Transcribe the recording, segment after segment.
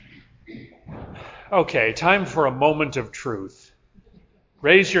Okay, time for a moment of truth.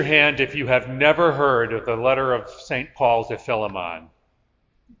 Raise your hand if you have never heard of the letter of St. Paul to Philemon.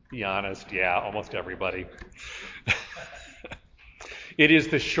 Be honest, yeah, almost everybody. It is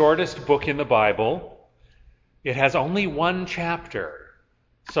the shortest book in the Bible. It has only one chapter.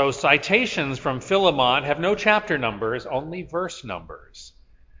 So citations from Philemon have no chapter numbers, only verse numbers.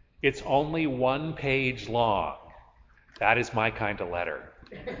 It's only 1 page long. That is my kind of letter.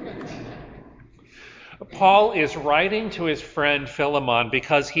 Paul is writing to his friend Philemon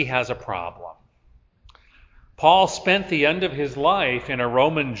because he has a problem. Paul spent the end of his life in a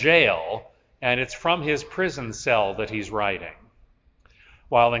Roman jail, and it's from his prison cell that he's writing.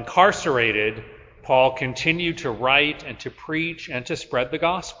 While incarcerated, Paul continued to write and to preach and to spread the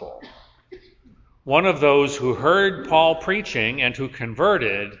gospel. One of those who heard Paul preaching and who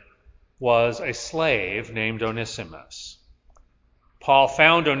converted was a slave named Onesimus. Paul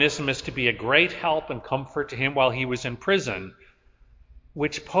found Onesimus to be a great help and comfort to him while he was in prison,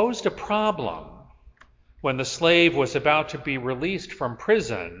 which posed a problem when the slave was about to be released from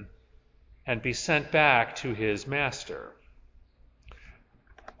prison and be sent back to his master.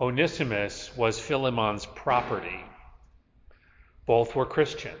 Onesimus was Philemon's property. Both were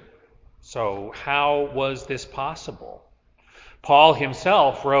Christian. So how was this possible? Paul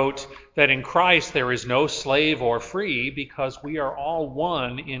himself wrote that in Christ there is no slave or free because we are all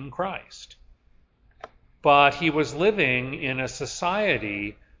one in Christ. But he was living in a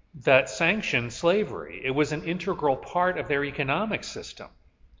society that sanctioned slavery. It was an integral part of their economic system.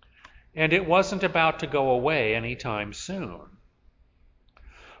 And it wasn't about to go away anytime soon.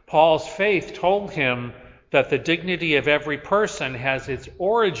 Paul's faith told him that the dignity of every person has its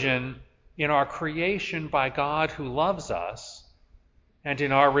origin in our creation by God who loves us and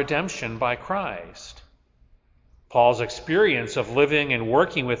in our redemption by Christ. Paul's experience of living and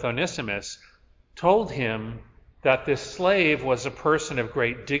working with Onesimus told him that this slave was a person of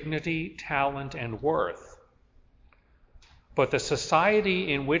great dignity, talent, and worth. But the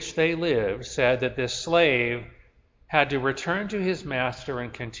society in which they lived said that this slave had to return to his master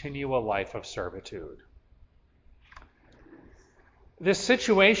and continue a life of servitude. This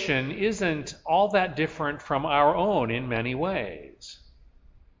situation isn't all that different from our own in many ways,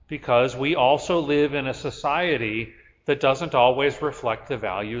 because we also live in a society that doesn't always reflect the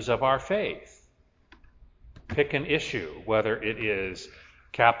values of our faith. Pick an issue, whether it is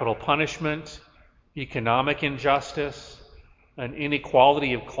capital punishment, economic injustice, an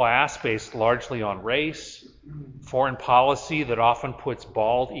inequality of class based largely on race, foreign policy that often puts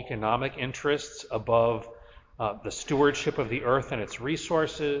bald economic interests above the stewardship of the earth and its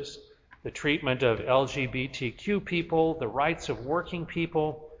resources, the treatment of LGBTQ people, the rights of working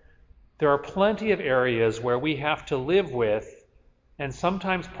people. There are plenty of areas where we have to live with and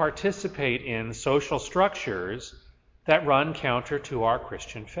sometimes participate in social structures that run counter to our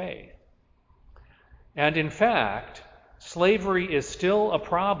Christian faith. And in fact, slavery is still a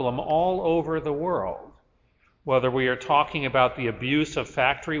problem all over the world, whether we are talking about the abuse of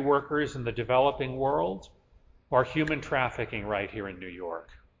factory workers in the developing world or human trafficking right here in New York.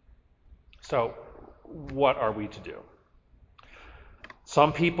 So, what are we to do?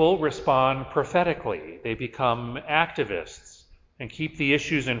 Some people respond prophetically. They become activists and keep the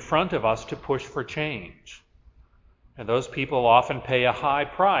issues in front of us to push for change. And those people often pay a high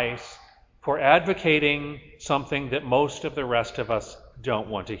price for advocating something that most of the rest of us don't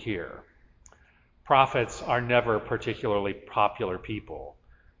want to hear. Prophets are never particularly popular people.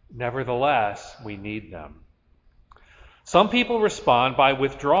 Nevertheless, we need them. Some people respond by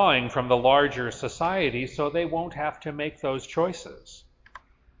withdrawing from the larger society so they won't have to make those choices.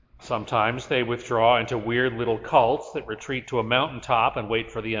 Sometimes they withdraw into weird little cults that retreat to a mountaintop and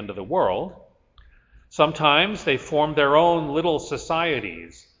wait for the end of the world. Sometimes they form their own little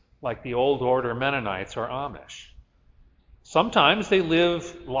societies, like the Old Order Mennonites or Amish. Sometimes they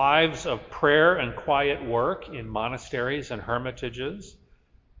live lives of prayer and quiet work in monasteries and hermitages.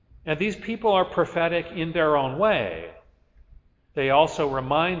 And these people are prophetic in their own way. They also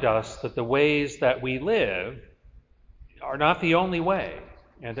remind us that the ways that we live are not the only way,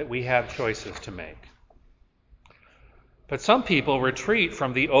 and that we have choices to make. But some people retreat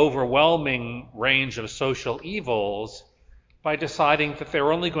from the overwhelming range of social evils by deciding that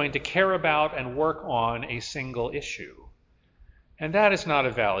they're only going to care about and work on a single issue. And that is not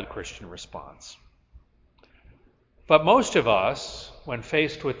a valid Christian response. But most of us, when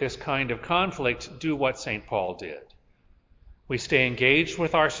faced with this kind of conflict, do what St. Paul did. We stay engaged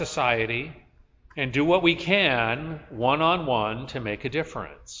with our society and do what we can, one-on-one, to make a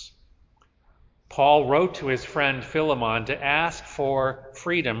difference. Paul wrote to his friend Philemon to ask for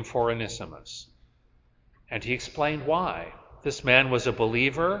freedom for Onesimus. And he explained why. This man was a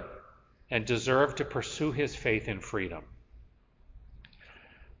believer and deserved to pursue his faith in freedom.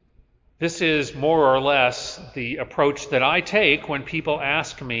 This is more or less the approach that I take when people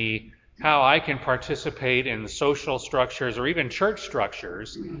ask me how I can participate in social structures or even church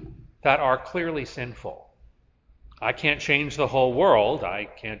structures that are clearly sinful. I can't change the whole world. I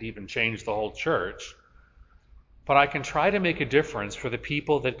can't even change the whole church. But I can try to make a difference for the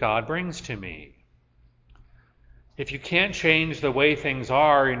people that God brings to me. If you can't change the way things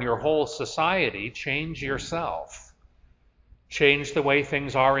are in your whole society, change yourself. Change the way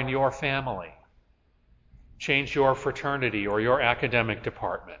things are in your family. Change your fraternity or your academic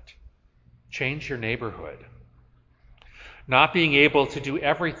department. Change your neighborhood. Not being able to do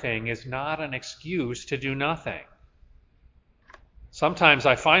everything is not an excuse to do nothing. Sometimes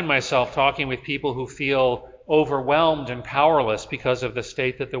I find myself talking with people who feel overwhelmed and powerless because of the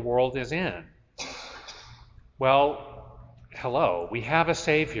state that the world is in. Well, hello, we have a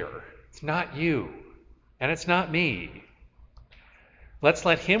Savior. It's not you, and it's not me. Let's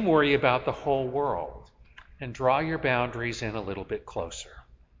let him worry about the whole world and draw your boundaries in a little bit closer.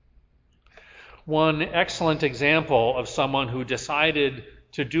 One excellent example of someone who decided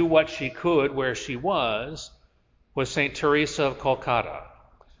to do what she could where she was St. Teresa of Calcutta,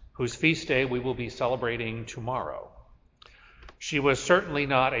 whose feast day we will be celebrating tomorrow. She was certainly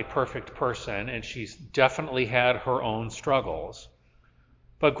not a perfect person, and she's definitely had her own struggles.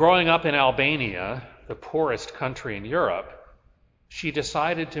 But growing up in Albania, the poorest country in Europe, she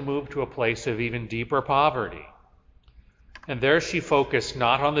decided to move to a place of even deeper poverty. And there she focused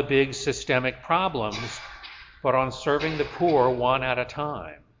not on the big systemic problems, but on serving the poor one at a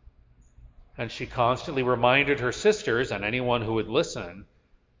time. And she constantly reminded her sisters and anyone who would listen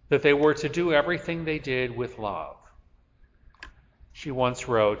that they were to do everything they did with love. She once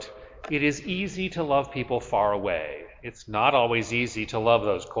wrote, "It is easy to love people far away. It's not always easy to love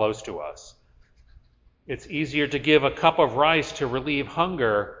those close to us. It's easier to give a cup of rice to relieve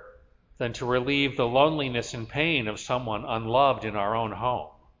hunger than to relieve the loneliness and pain of someone unloved in our own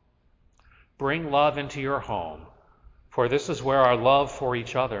home. Bring love into your home, for this is where our love for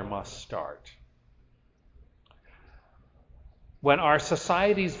each other must start." When our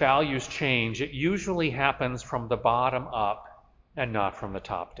society's values change, it usually happens from the bottom up and not from the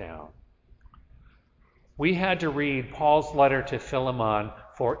top down. We had to read Paul's letter to Philemon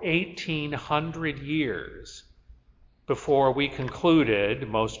for 1,800 years before we concluded,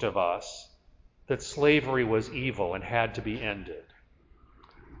 most of us, that slavery was evil and had to be ended.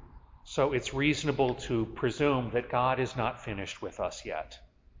 So it's reasonable to presume that God is not finished with us yet.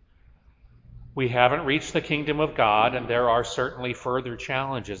 We haven't reached the kingdom of God, and there are certainly further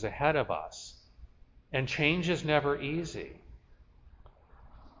challenges ahead of us. And change is never easy.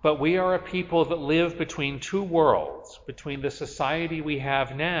 But we are a people that live between two worlds, between the society we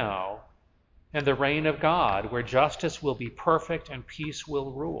have now and the reign of God, where justice will be perfect and peace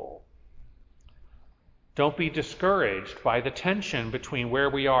will rule. Don't be discouraged by the tension between where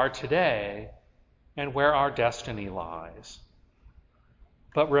we are today and where our destiny lies.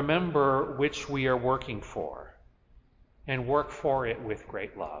 But remember which we are working for, and work for it with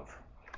great love.